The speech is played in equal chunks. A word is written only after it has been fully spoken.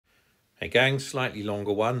Hey gang, slightly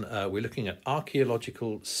longer one. We're looking at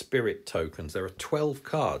archaeological spirit tokens. There are 12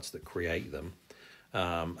 cards that create them.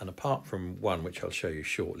 And apart from one, which I'll show you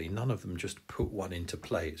shortly, none of them just put one into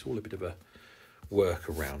play. It's all a bit of a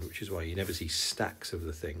workaround, which is why you never see stacks of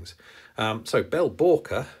the things. So Bell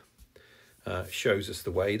Borka shows us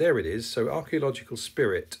the way. There it is. So archaeological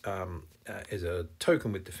spirit is a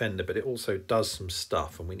token with defender, but it also does some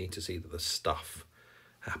stuff, and we need to see that the stuff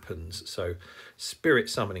happens. So spirit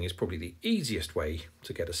summoning is probably the easiest way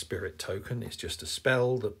to get a spirit token. It's just a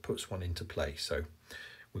spell that puts one into play. So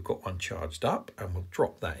we've got one charged up, and we'll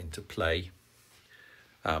drop that into play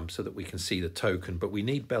so that we can see the token. But we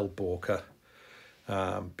need Bell Borka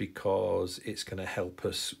because it's going to help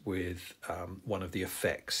us with one of the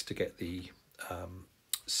effects to get the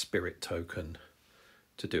spirit token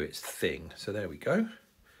to do its thing. So there we go.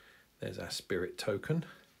 There's our spirit token.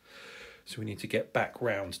 So we need to get back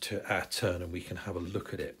round to our turn and we can have a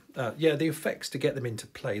look at it. Yeah, the effects to get them into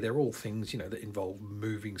play, they're all things, you know, that involve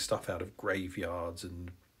moving stuff out of graveyards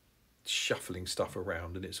and shuffling stuff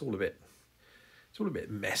around, and it's all a bit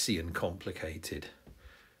messy and complicated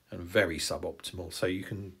and very suboptimal. So you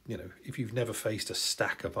can, you know, if you've never faced a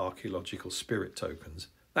stack of archaeological spirit tokens,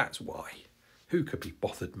 that's why. Who could be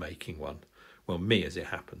bothered making one? Well, me, as it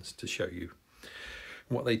happens, to show you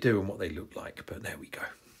what they do and what they look like. But there we go.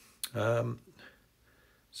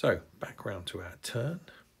 So back round to our turn.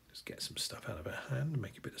 Let's get some stuff out of our hand and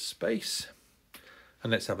make a bit of space. And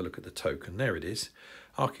let's have a look at the token. There it is.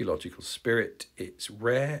 Archaeological spirit. It's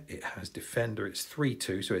rare. It has defender. It's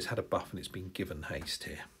 3/2, so it's had a buff and it's been given haste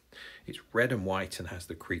here. It's red and white and has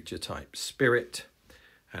the creature type spirit.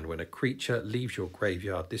 And when a creature leaves your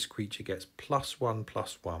graveyard, this creature gets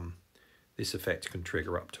 +1/+1. This effect can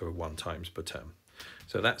trigger up to 1 times per turn.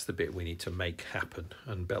 So that's the bit we need to make happen,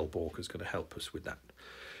 and Bell Borka is going to help us with that.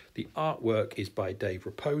 The artwork is by Dave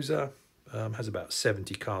Raposa, has about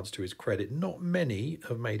 70 cards to his credit. Not many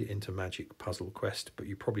have made it into Magic Puzzle Quest, but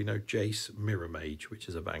you probably know Jace Mirror Mage, which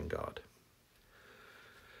is a Vanguard.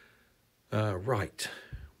 Right,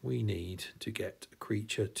 we need to get a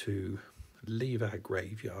creature to leave our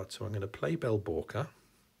graveyard, so I'm going to play Bell Borka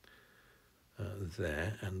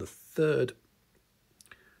there, and the third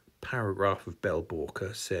paragraph of Bell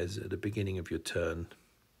Borka says at the beginning of your turn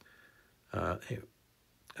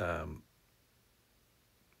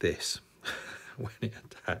this when it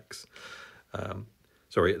attacks.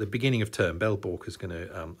 Sorry, at the beginning of turn, Bell Borka is going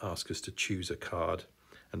to ask us to choose a card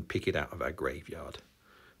and pick it out of our graveyard.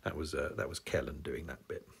 That was Kellen doing that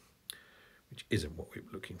bit, which isn't what we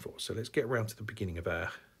were looking for. So let's get around to the beginning of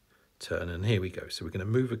our turn, and here we go. So we're going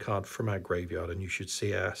to move a card from our graveyard, and you should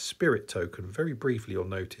see our spirit token. Very briefly, you'll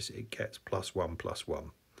notice it gets +1/+1.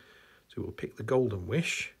 So we'll pick the Golden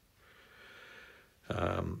Wish.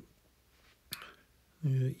 Yeah,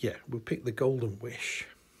 we'll pick the Golden Wish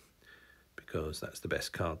because that's the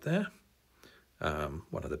best card there.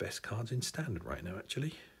 One of the best cards in Standard right now,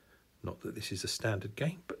 actually. Not that this is a Standard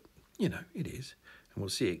game, but you know, it is. And we'll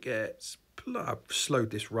see it gets, I've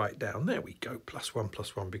slowed this right down. There we go,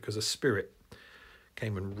 +1/+1, because a spirit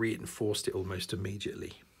came and reinforced it almost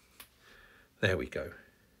immediately. There we go.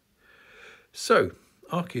 So,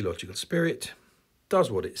 archaeological spirit does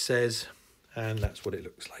what it says, and that's what it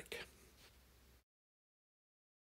looks like.